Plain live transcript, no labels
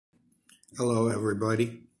Hello,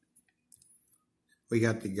 everybody. We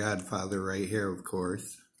got the Godfather right here, of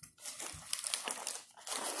course.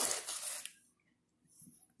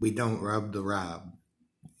 We don't rub the Rob,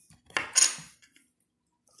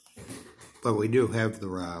 but we do have the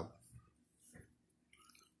Rob.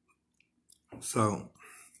 So,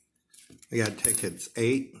 we got tickets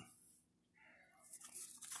 8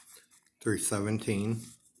 through 17.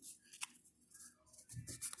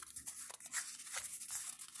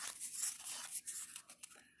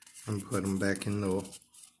 And put them back in the...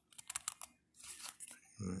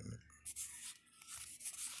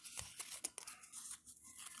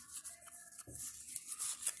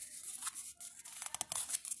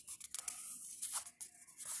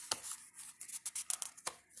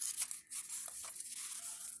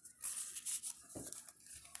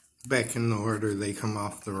 back in the order they come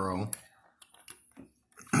off the roll.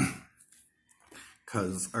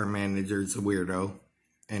 Because our manager's a weirdo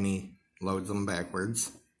and he loads them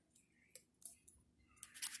backwards.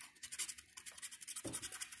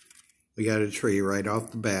 We got a tree right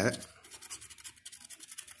off the bat.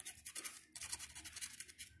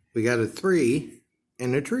 We got a 3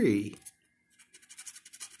 in a tree.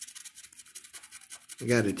 We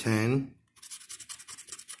got a 10.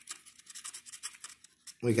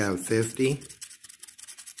 We got a 50.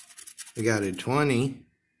 We got a 20.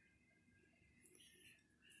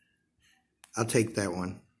 I'll take that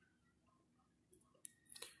one.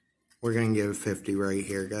 We're going to get a 50 right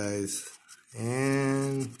here, guys.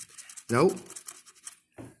 And nope.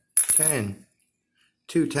 10.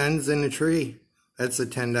 2 10s in a tree. That's a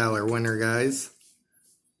 $10 winner, guys.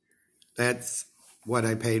 That's what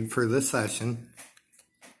I paid for the session.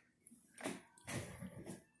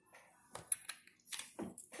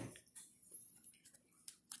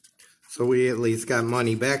 So we at least got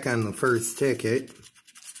money back on the first ticket.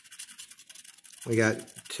 We got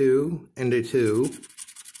 2 and a 2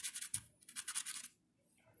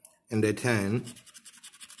 and a 10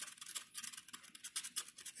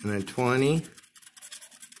 and a 20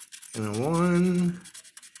 and a 1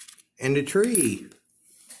 and a tree.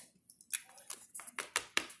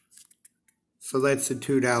 So that's a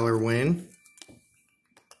 $2 win.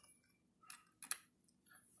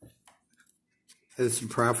 It's a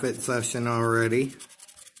profit session already.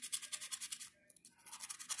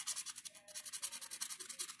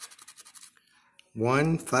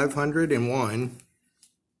 One, 501,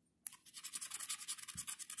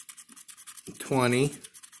 20,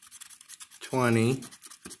 20,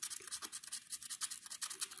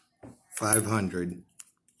 500.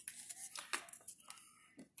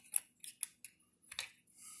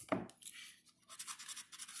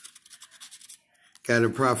 Got a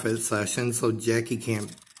profit session so Jackie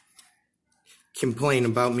can't complain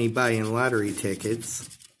about me buying lottery tickets.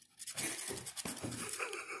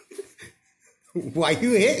 Why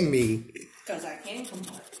you hitting me? Because I can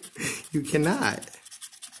complain. You cannot.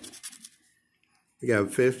 We got a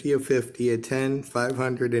 50, a 50, a 10,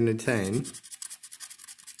 500, and a 10.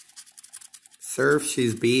 Surf,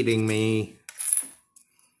 she's beating me.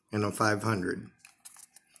 And a 500.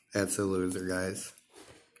 That's a loser, guys.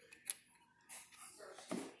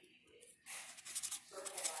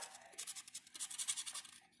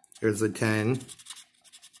 There's a 10.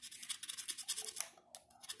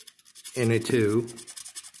 And a 2.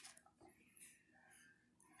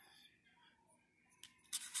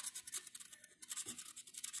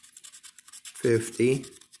 $50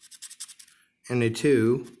 and a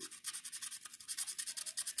 2.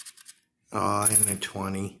 Oh, and a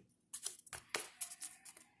 20.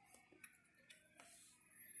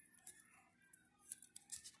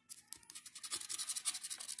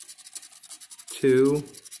 Two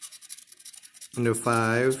and a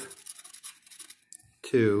 5.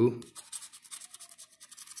 2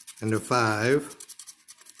 and a 5.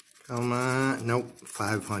 Come on. Nope.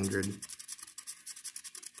 500.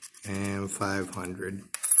 And 500.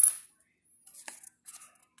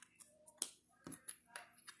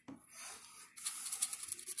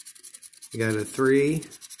 You got a 3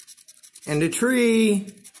 and a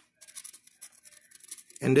tree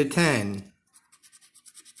and a 10.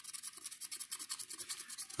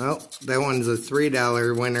 Well, that one's a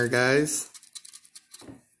 $3 winner, guys.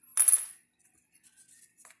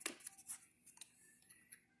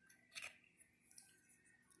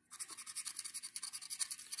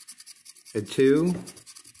 A 2,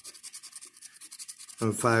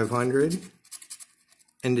 a 500,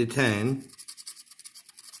 and a 10,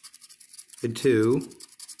 a 2,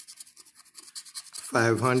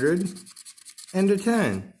 500, and a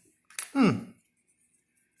 10.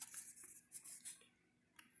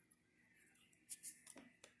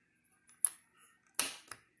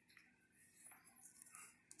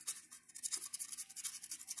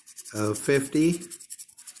 a 50,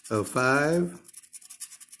 a 5,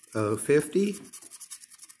 a 50,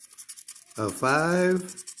 a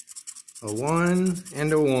 5, a 1,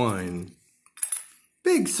 and a 1.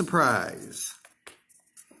 Big surprise.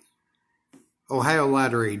 Ohio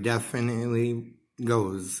Lottery definitely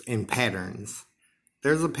goes in patterns.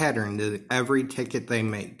 There's a pattern to every ticket they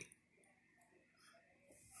make.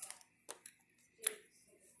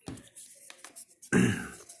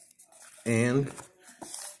 And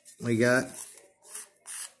we got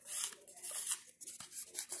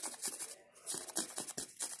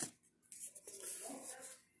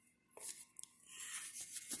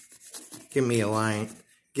give me a line,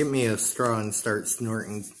 give me a straw and start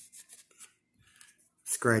snorting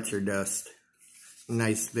scratcher dust.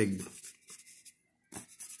 Nice big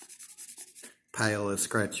pile of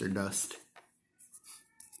scratcher dust.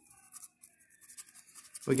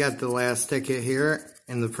 We got the last ticket here,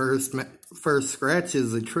 and the first scratch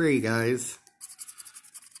is a tree, guys.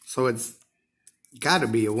 So it's got to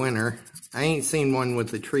be a winner. I ain't seen one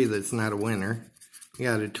with a tree that's not a winner. We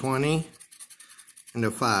got a 20 and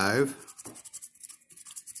a 5,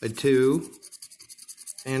 a 2,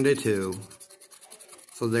 and a 2.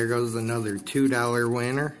 So there goes another $2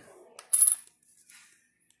 winner.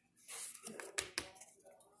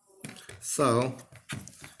 So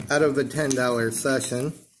out of the $10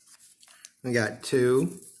 session, we got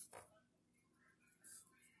 2,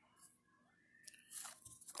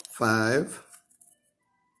 5,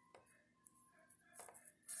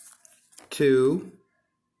 2,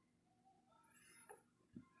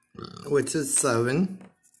 which is 7,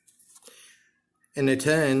 and a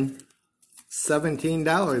 10,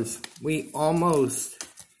 $17. We almost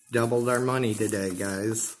doubled our money today,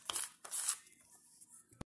 guys.